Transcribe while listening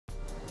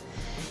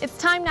It's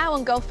time now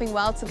on Golfing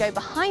World to go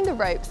behind the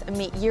ropes and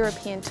meet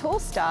European Tour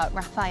star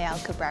Rafael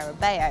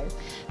Cabrera-Bello.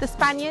 The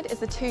Spaniard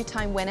is a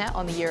two-time winner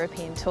on the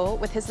European Tour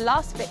with his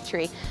last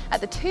victory at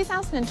the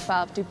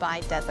 2012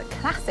 Dubai Desert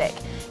Classic.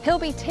 He'll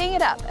be teeing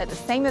it up at the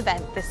same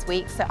event this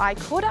week, so I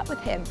caught up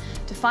with him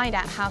to find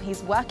out how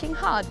he's working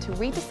hard to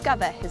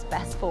rediscover his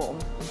best form.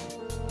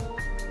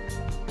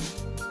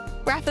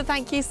 Rafa,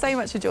 thank you so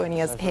much for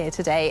joining us here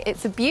today.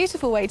 It's a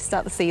beautiful way to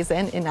start the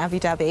season in Abu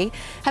Dhabi.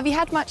 Have you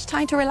had much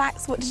time to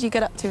relax? What did you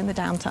get up to in the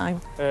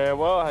downtime?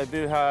 Well, I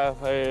did have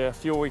a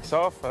few weeks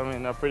off. I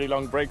mean, a pretty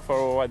long break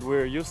for what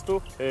we're used to.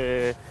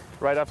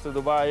 Right after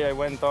Dubai, I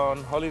went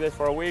on holiday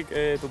for a week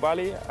to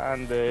Bali,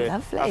 and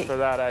after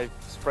that, I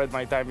spread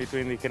my time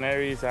between the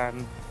Canaries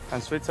and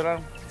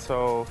Switzerland.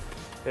 So,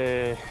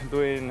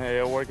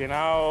 working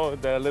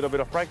out, a little bit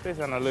of practice,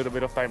 and a little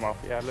bit of time off.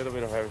 Yeah, a little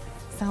bit of everything.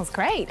 Sounds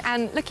great.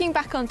 And looking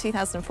back on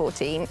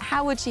 2014,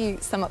 how would you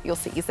sum up your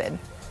season?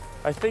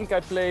 I think I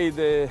played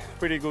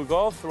pretty good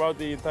golf throughout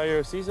the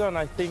entire season.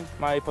 I think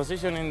my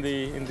position in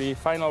the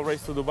final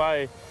race to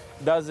Dubai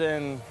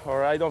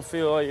I don't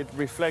feel it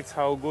reflects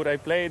how good I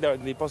played or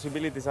the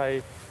possibilities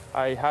I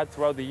had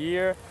throughout the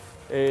year.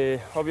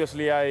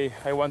 Obviously,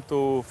 I want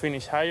to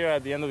finish higher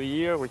at the end of the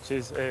year, which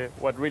is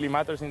what really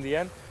matters in the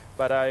end.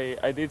 But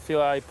I did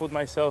feel I put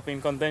myself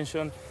in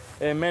contention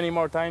many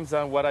more times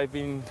than what I've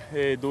been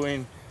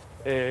doing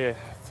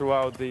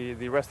throughout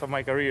the rest of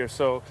my career.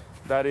 So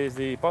that is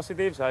the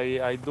positives.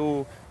 I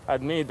do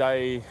admit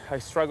I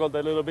struggled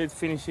a little bit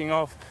finishing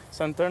off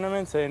some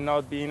tournaments and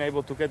not being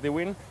able to get the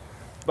win.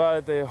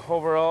 But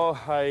overall,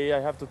 I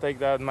have to take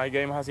that my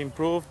game has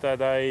improved,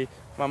 that I'm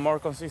a more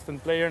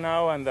consistent player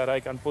now, and that I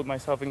can put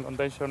myself in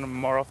contention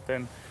more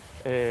often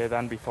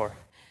than before.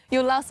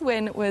 Your last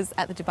win was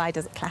at the Dubai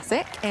Desert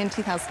Classic in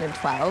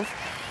 2012.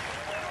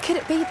 Could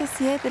it be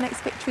this year? The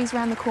next victory's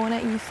around the corner.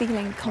 Are you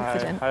feeling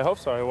confident? I hope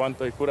so.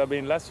 It could have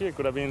been last year, it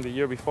could have been the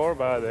year before,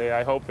 but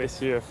I hope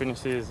this year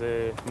finishes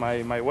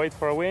my wait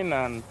for a win.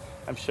 And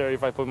I'm sure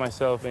if I put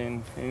myself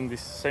in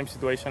this same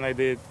situation I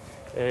did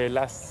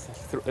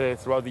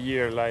throughout the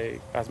year,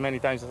 like as many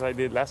times as I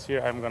did last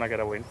year, I'm gonna get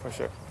a win for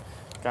sure.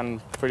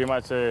 Can pretty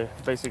much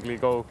basically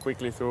go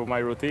quickly through my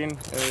routine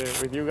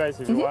with you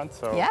guys if you want.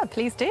 So yeah,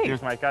 please do.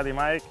 Here's my caddy,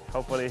 Mike.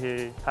 Hopefully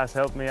he has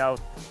helped me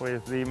out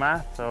with the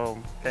math. So,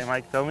 okay,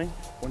 Mike, tell me.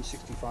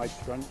 165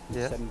 front,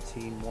 yeah.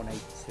 17,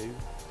 182,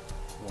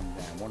 one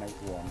down,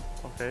 181.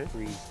 Okay.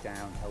 3's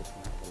down, helping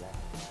out the left.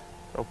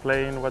 So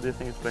playing, what do you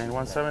think it's playing?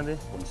 170?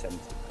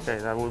 170.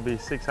 Okay, that would be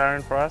 6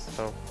 iron for us.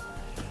 So,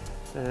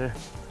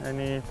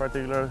 any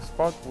particular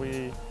spot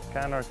we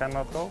can or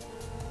cannot go?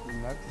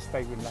 No, just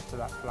stay with left of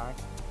that flag.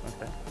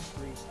 Okay.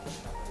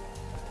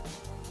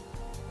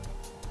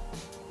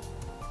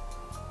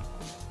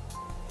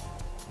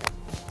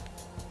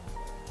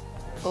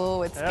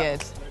 Oh, it's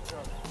good.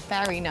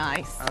 Very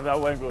nice. And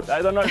that went good.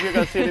 I don't know if you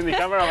can see it in the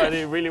camera, but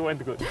it really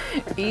went good.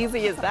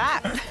 Easy as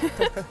that.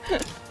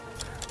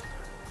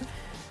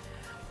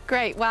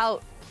 Great.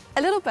 Well,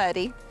 a little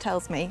birdie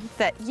tells me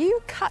that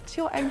you cut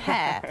your own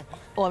hair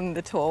on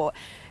the tour.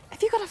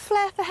 Have you got a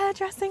flair for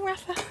hairdressing,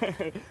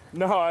 Rafa?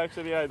 No,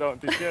 actually I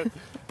don't. It's just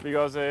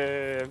because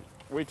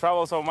we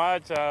travel so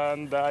much,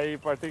 and I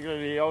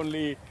particularly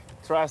only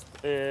trust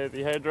the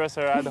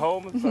hairdresser at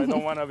home, so I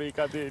don't want to be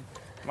cutting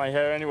my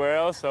hair anywhere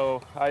else.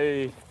 So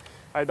I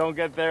don't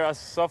get there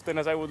as often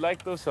as I would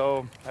like to,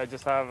 so I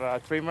just have a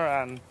trimmer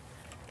and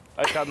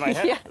I cut my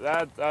hair. Yeah.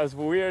 That's as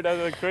weird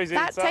as crazy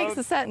that it sounds. takes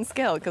a certain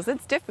skill, because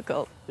it's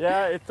difficult.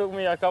 Yeah, it took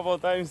me a couple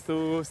of times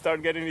to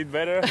start getting it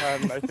better,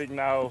 and I think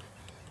now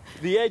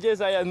the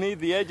edges, I admit,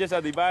 the edges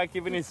at the back,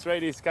 keeping it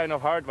straight is kind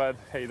of hard, but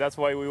hey, that's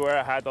why we wear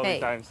a hat all the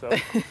time. So.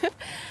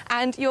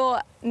 And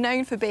you're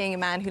known for being a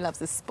man who loves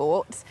the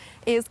sport.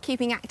 Is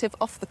keeping active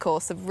off the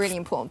course a really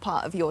important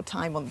part of your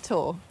time on the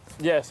tour?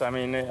 Yes, I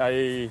mean,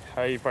 I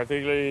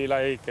particularly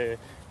like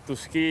to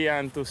ski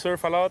and to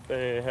surf a lot.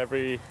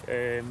 Every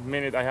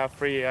minute I have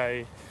free,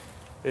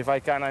 if I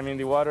can, I'm in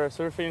the water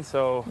surfing.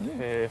 So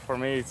for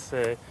me, it's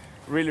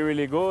really,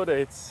 really good.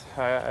 It's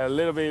a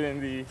little bit in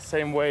the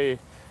same way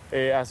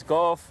as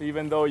golf.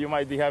 Even though you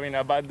might be having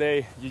a bad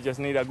day, you just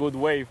need a good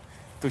wave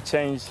to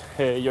change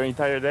your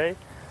entire day.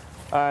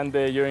 And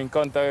you're in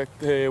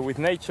contact with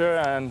nature,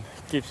 and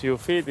keeps you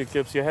fit, it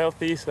keeps you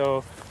healthy.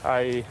 So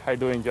I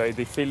do enjoy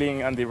the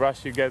feeling and the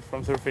rush you get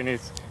from surfing.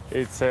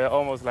 It's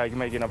almost like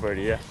making a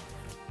birdie, yeah.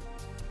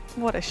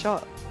 What a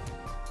shot.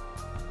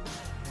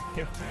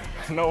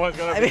 No one's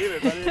gonna believe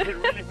it, but it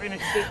really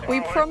finished it. We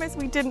promise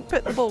we didn't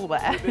put the ball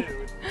there.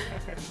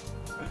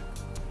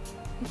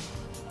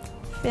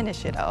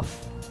 Finish it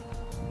off.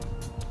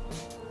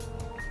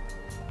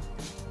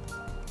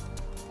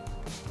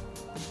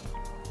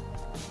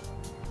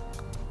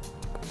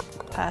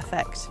 Thank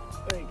Perfect.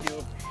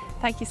 you.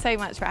 Thank you so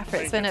much,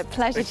 Rafa. It's been a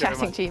pleasure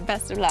chatting to you.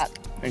 Best of luck.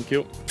 Thank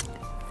you.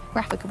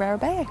 Rafa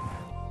Cabrera-Bello.